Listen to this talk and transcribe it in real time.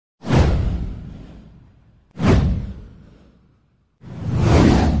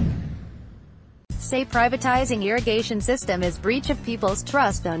say privatizing irrigation system is breach of people's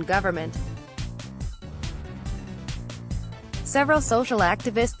trust on government. Several social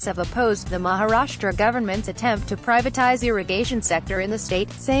activists have opposed the Maharashtra government's attempt to privatize irrigation sector in the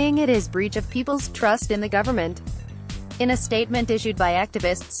state, saying it is breach of people's trust in the government. In a statement issued by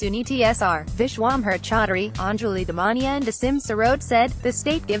activists Suniti S R, Vishwambhar Chaudhari, Anjali, Damania and Asim, Sarode said, the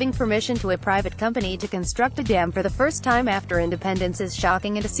state giving permission to a private company to construct a dam for the first time after independence is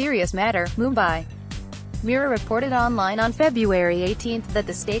shocking and a serious matter. Mumbai Mirror reported online on February 18 that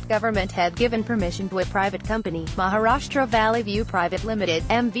the state government had given permission to a private company, Maharashtra Valley View Private Limited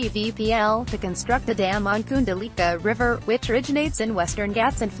 (MVVPL), to construct a dam on Kundalika River, which originates in Western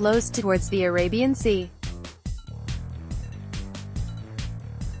Ghats and flows towards the Arabian Sea.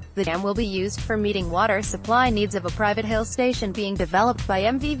 The dam will be used for meeting water supply needs of a private hill station being developed by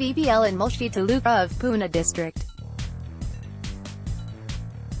MVVPL in Mulshi Taluka of Pune district.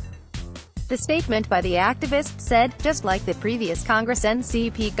 The statement by the activists said, just like the previous Congress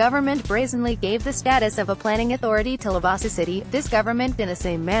NCP government brazenly gave the status of a planning authority to Labasa city, this government in the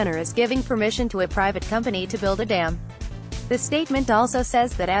same manner is giving permission to a private company to build a dam. The statement also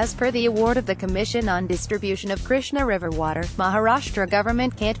says that as per the award of the Commission on Distribution of Krishna River Water, Maharashtra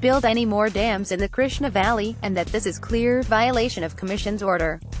government can't build any more dams in the Krishna Valley, and that this is clear violation of Commission's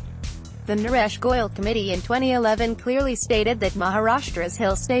order. The Naresh Goyal Committee in 2011 clearly stated that Maharashtra's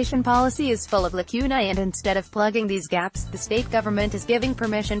hill station policy is full of lacunae and instead of plugging these gaps, the state government is giving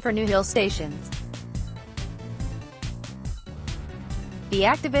permission for new hill stations. The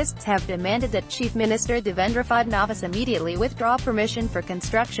activists have demanded that Chief Minister Devendra Fadnavis immediately withdraw permission for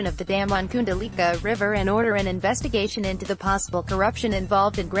construction of the dam on Kundalika River and order an investigation into the possible corruption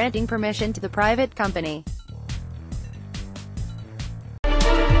involved in granting permission to the private company.